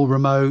cable,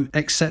 remote,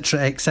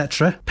 etc,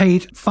 etc.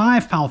 Paid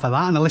 £5 for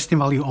that and a listing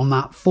value on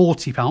that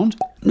 £40.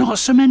 Not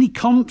so many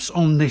comps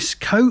on this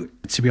coat,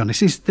 to be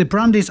honest. The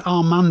brand is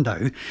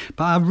Armando,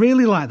 but I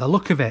really like the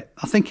look of it.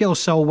 I think it'll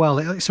sell well.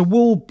 It's a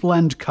wool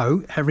blend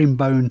coat,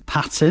 herringbone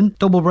pattern,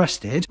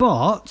 double-breasted,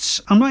 but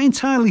I'm not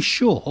entirely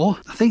sure.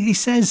 I think it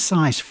says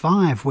size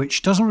 5,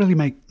 which doesn't really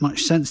make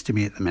much sense to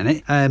me at the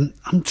minute.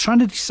 I'm trying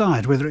to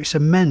decide whether it's a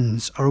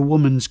men's or a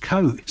woman's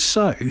coat.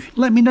 So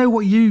let me know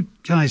what you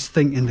guys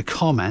think in the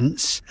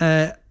comments.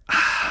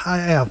 I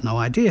have no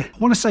idea. I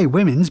want to say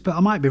women's, but I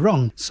might be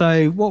wrong.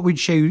 So what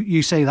would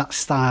you say that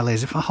style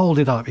is? If I hold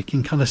it up, you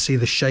can kind of see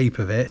the shape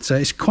of it. So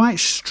it's quite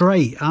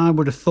straight. I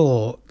would have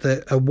thought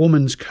that a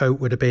woman's coat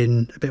would have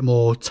been a bit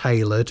more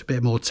tailored, a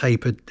bit more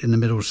tapered in the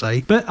middle,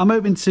 say. But I'm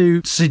open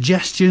to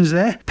suggestions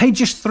there. Paid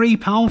just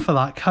 £3 for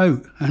that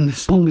coat. And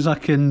as long as I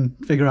can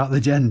figure out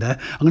the gender,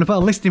 I'm going to put a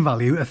listing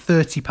value of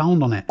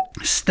 £30 on it.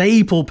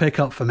 Staple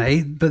pickup for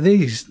me. But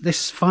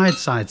this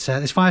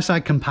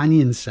five-side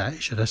companion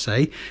set, should I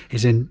say,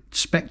 is in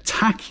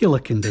spectacular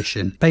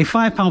condition. Pay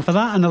 £5 for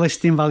that and a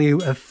listing value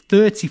of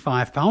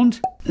 £35.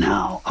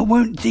 Now, I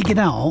won't dig it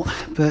out,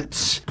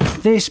 but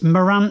this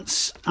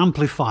Marantz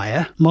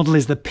amplifier, model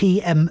is the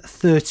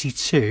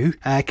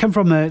PM32. Come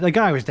from the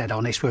guy was dead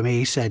honest with me.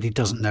 He said he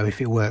doesn't know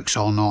if it works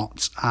or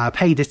not. I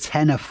paid a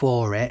tenner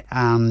for it,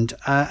 and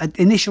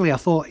initially I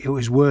thought it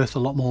was worth a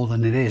lot more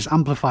than it is.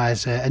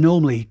 Amplifiers are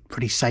normally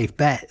pretty safe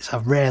bets.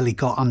 I've rarely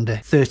got under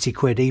 30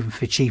 quid, even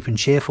for cheap and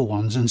cheerful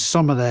ones, and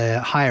some of the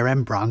higher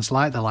end brands,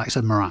 like the likes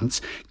of Marantz,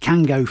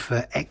 can go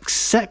for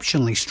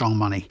exceptionally strong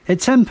money. At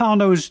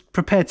 £10, I was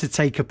prepared to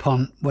take a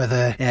punt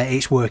whether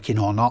it's working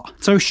or not.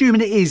 So assuming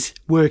it is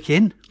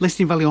working,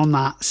 listing value on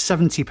that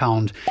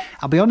 £70.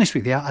 I'll be honest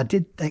with you, I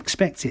did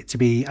expect it to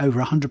be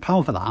over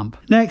 £100 for that amp.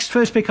 Next,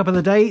 first pickup of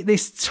the day,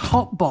 this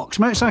top box,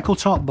 motorcycle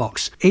top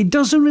box. It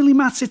doesn't really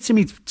matter to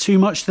me too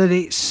much that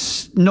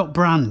it's not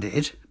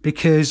branded,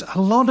 because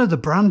a lot of the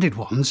branded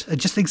ones are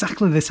just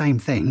exactly the same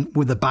thing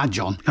with the badge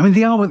on. I mean,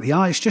 they are what they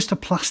are. It's just a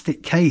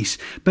plastic case.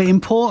 But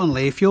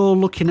importantly, if you're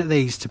looking at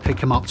these to pick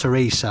them up to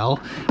resell,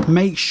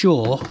 make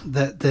sure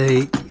that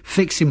the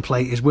fixing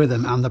plate is with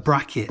them and the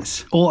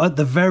brackets, or at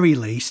the very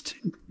least,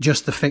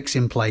 just the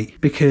fixing plate,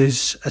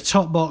 because a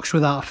top box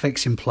without a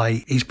fixing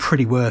plate is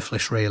pretty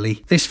worthless,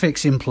 really. This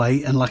fixing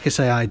plate, and like I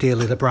say,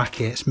 ideally the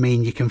brackets,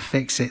 mean you can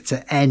fix it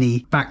to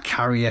any back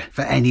carrier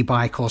for any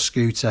bike or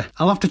scooter.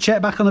 I'll have to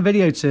check back on the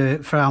video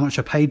for how much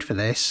I paid for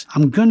this.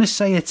 I'm gonna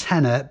say a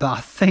tenner, but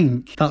I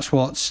think that's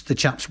what the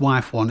chap's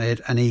wife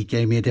wanted, and he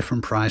gave me a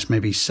different price,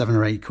 maybe 7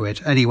 or 8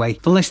 quid. Anyway,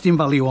 the listing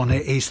value on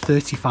it is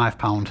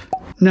 £35.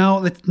 Now,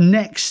 the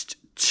next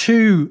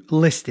 2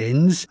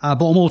 listings, I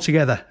bought them all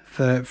together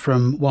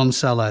from one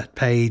seller,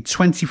 paid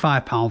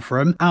 £25 for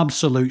them,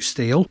 absolute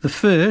steal. The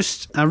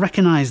first, I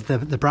recognise the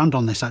brand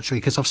on this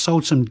actually, because I've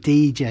sold some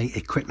DJ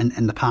equipment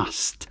in the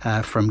past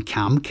from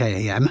Cam,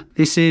 K-A-M.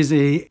 This is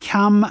a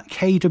Cam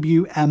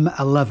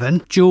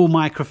KWM11, dual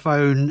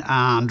microphone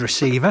and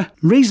receiver.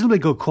 Reasonably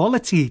good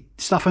quality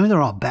stuff. I mean,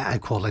 there are better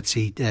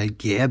quality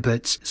gear,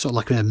 but sort of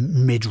like a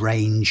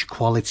mid-range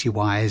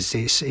quality-wise,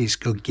 it's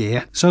good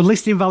gear. So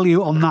listing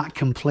value on that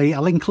complete.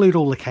 I'll include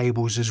all the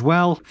cables as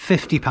well,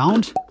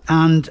 £50.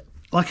 And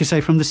like I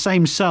say, from the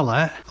same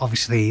seller,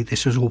 obviously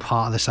this was all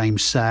part of the same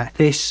set.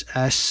 This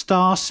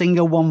Star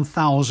Singer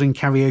 1000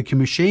 karaoke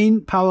machine,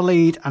 power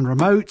lead and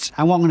remote.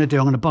 And what I'm going to do,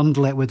 I'm going to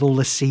bundle it with all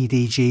the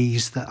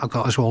CDGs that I've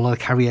got as well, all the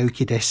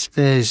karaoke discs.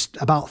 There's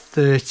about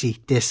 30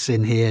 discs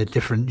in here,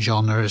 different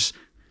genres.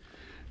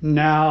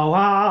 Now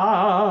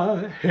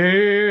I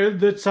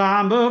had the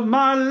time of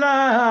my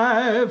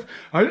life.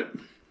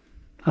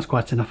 That's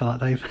quite enough of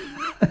that, Dave.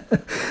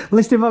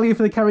 Listing value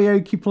for the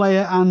karaoke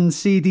player and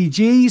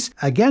CDGs,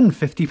 again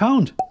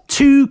 £50.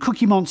 2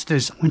 Cookie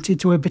Monsters. Went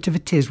into a bit of a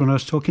tiz when I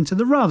was talking to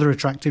the rather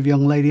attractive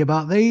young lady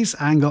about these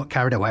and got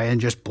carried away and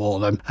just bought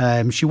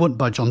them. She wouldn't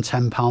budge on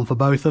 £10 for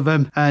both of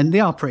them, and they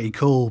are pretty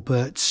cool,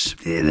 but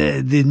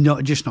they're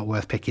not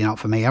worth picking up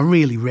for me. I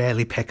really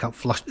rarely pick up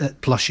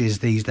plushes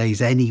these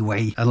days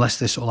anyway, unless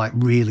they're sort of like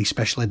really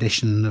special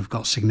edition and have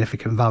got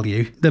significant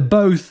value. They're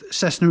both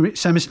Sesame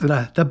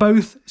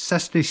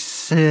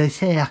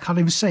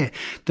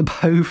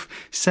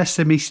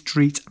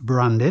Street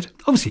branded.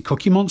 Obviously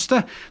Cookie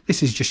Monster.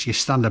 This is just your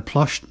standard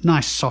plush,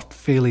 nice soft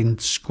feeling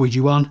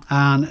squidgy one.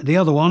 And the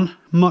other one,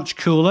 much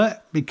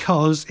cooler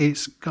because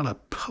it's got a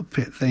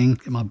puppet thing.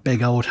 Get my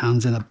big old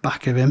hands in the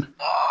back of him.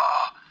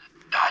 Oh,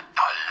 that's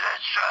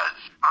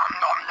delicious.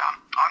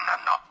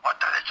 What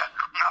delicious.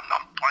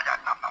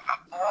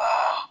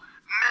 Oh,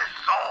 me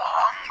so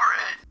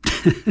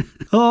hungry.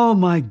 Oh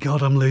my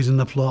God, I'm losing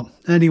the plot.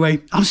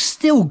 Anyway, I'm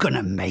still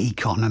gonna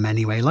make on them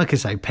anyway. Like I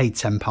say, paid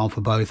 £10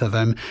 for both of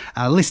them.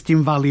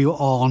 Listing value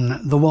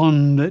on the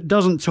one that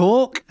doesn't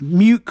talk,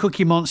 Mute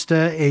Cookie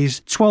Monster,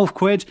 is 12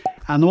 quid,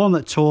 and the one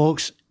that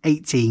talks,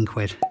 18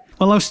 quid.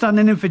 Well, I was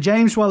standing in for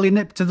James while he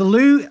nipped to the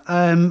loo.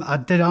 I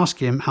did ask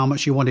him how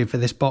much he wanted for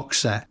this box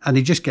set, and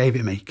he just gave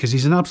it me because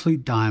he's an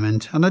absolute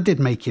diamond. And I did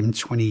make him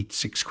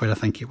 26 quid, I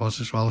think it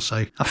was as well.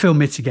 So I feel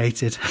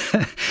mitigated.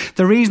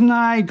 The reason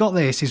I got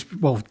this is,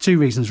 well, 2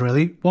 reasons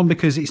really. One,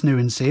 because it's new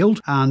and sealed.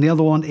 And the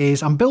other one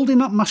is I'm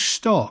building up my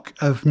stock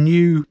of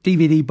new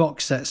DVD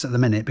box sets at the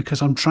minute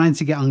because I'm trying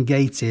to get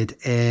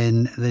ungated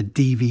in the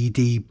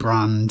DVD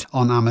brand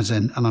on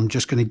Amazon. And I'm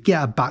just going to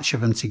get a batch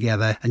of them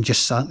together and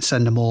just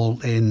send them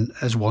all in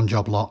as one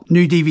job lot.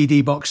 New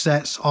DVD box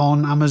sets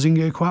on Amazon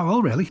go quite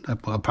well, really,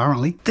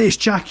 apparently. This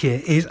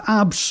jacket is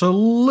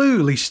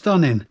absolutely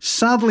stunning.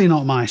 Sadly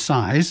not my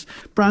size.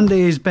 Brand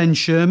is Ben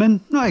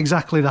Sherman. Not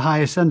exactly the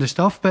highest end of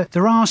stuff, but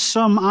there are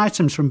some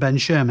items from Ben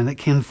Sherman that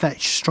can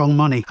fetch strong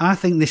money. I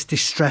think this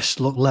distressed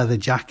look leather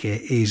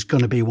jacket is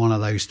going to be one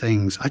of those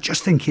things. I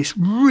just think it's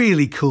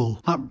really cool,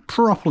 like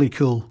properly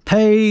cool.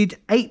 Paid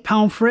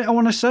 £8 for it, I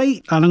want to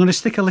say, and I'm going to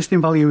stick a listing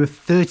value of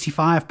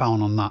 £35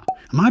 on that.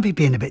 I might be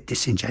being a bit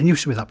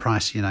disingenuous with that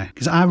price, you know,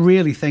 because I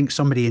really think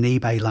somebody in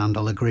eBay land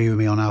will agree with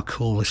me on how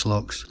cool this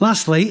looks.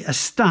 Lastly, a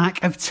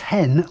stack of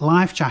 10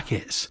 life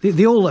jackets.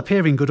 They all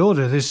appear in good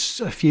order. There's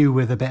a few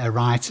with a bit of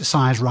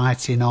size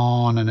writing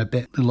on and a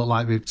bit that look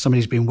like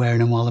somebody's been wearing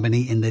them while they've been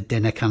eating their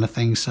dinner kind of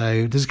thing.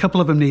 So there's a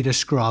couple of them need a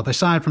scrub.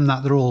 Aside from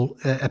that, they're all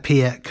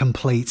appear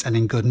complete and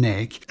in good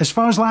nick. As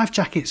far as life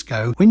jackets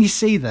go, when you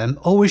see them,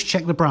 always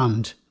check the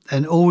brand.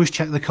 And always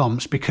check the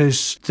comps,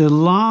 because the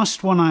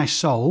last one I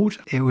sold,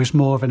 it was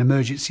more of an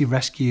emergency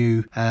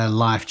rescue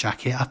life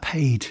jacket. I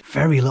paid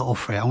very little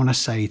for it. I want to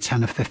say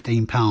 £10 or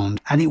 £15,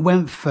 and it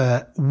went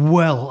for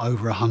well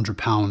over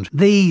 £100.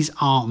 These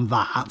aren't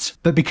that,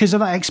 but because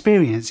of that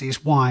experience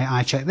is why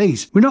I check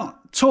these. We're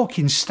not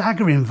talking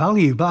staggering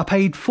value, but I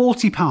paid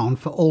 £40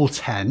 for all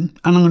 10, and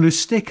I'm going to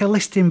stick a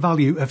listing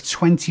value of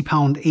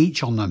 £20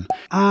 each on them.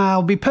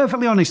 I'll be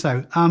perfectly honest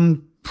though,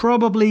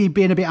 probably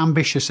being a bit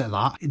ambitious at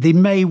that. They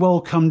may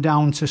well come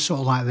down to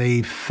sort of like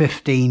the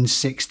 £15,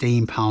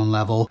 £16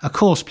 level, of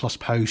course, plus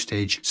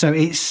postage. So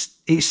it's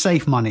it's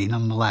safe money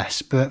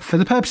nonetheless. But for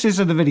the purposes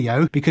of the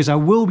video, because I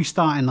will be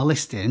starting the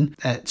listing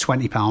at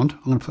 £20, I'm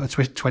going to put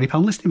a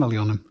 £20 listing value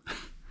on them.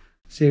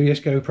 Serious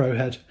GoPro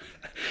head.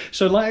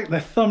 So like the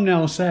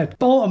thumbnail said,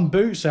 Bolton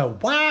boot sale,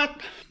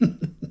 what?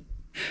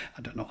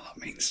 I don't know what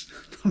that means.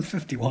 I'm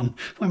 51.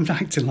 I'm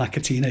acting like a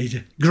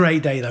teenager.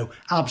 Great day though.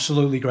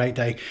 Absolutely great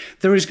day.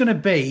 There is going to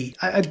be,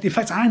 in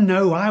fact, I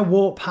know I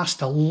walked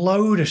past a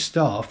load of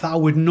stuff that I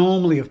would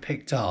normally have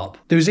picked up.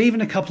 There was even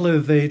a couple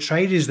of the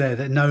traders there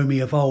that know me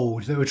of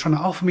old that were trying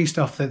to offer me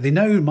stuff that they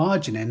know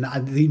margin in,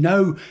 that they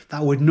know that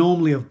I would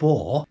normally have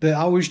bought, but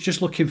I was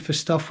just looking for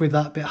stuff with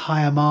that bit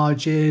higher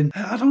margin.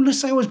 I don't want to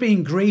say I was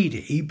being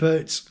greedy,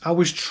 but I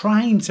was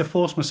trying to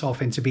force myself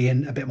into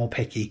being a bit more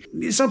picky.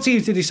 It's up to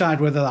you to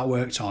decide whether that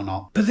worked or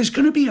not. But there's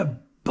going to be a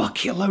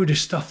bucket load of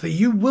stuff that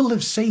you will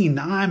have seen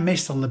that I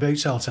missed on the boot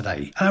sale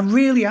today. And I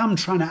really am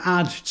trying to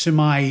add to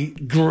my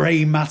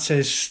grey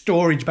matter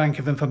storage bank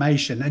of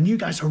information, and you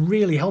guys are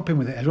really helping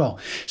with it as well.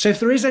 So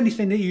if there is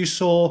anything that you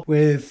saw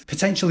with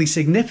potentially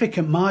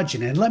significant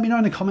margin in, let me know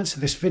in the comments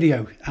of this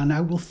video and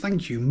I will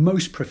thank you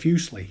most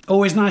profusely.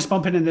 Always nice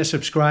bumping into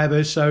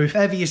subscribers, so if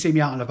ever you see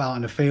me out and about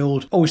in the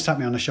field, always tap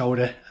me on the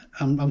shoulder.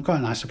 I'm quite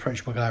a nice,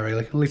 approachable guy,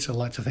 really. At least I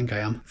like to think I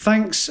am.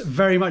 Thanks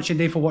very much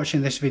indeed for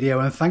watching this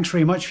video, and thanks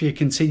very much for your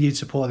continued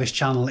support of this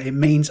channel. It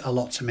means a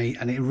lot to me,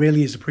 and it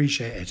really is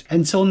appreciated.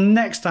 Until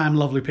next time,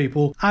 lovely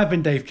people, I've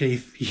been Dave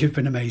Keith. You've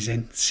been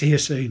amazing. See you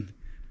soon.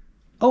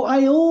 Oh,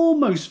 I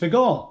almost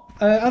forgot.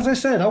 As I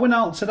said, I went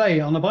out today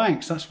on the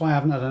bikes. That's why I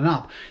haven't had a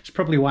nap. It's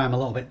probably why I'm a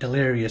little bit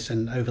delirious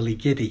and overly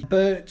giddy.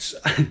 But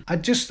I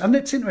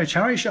nipped into a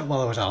charity shop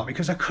while I was out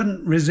because I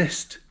couldn't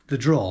resist the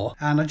draw,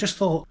 and I just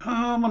thought,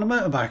 oh, I'm on a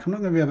motorbike, I'm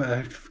not going to be able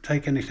to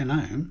take anything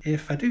home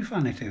if I do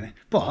find anything.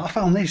 But I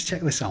found this,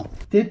 check this out.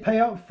 Did pay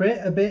out for it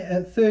a bit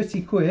at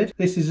 30 quid.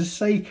 This is a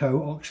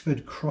Seiko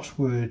Oxford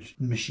crossword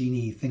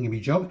machiney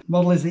thingy job.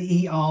 Model is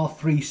the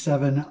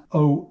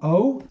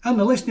ER3700, and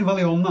the listing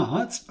value on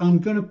that, I'm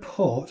going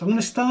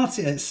to start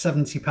it at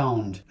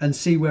 £70 and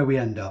see where we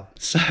end up.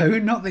 So,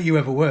 not that you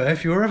ever were,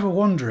 if you were ever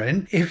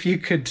wondering if you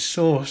could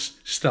source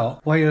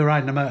stock while you're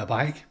riding a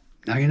motorbike,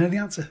 now you know the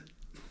answer.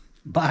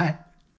 Bye.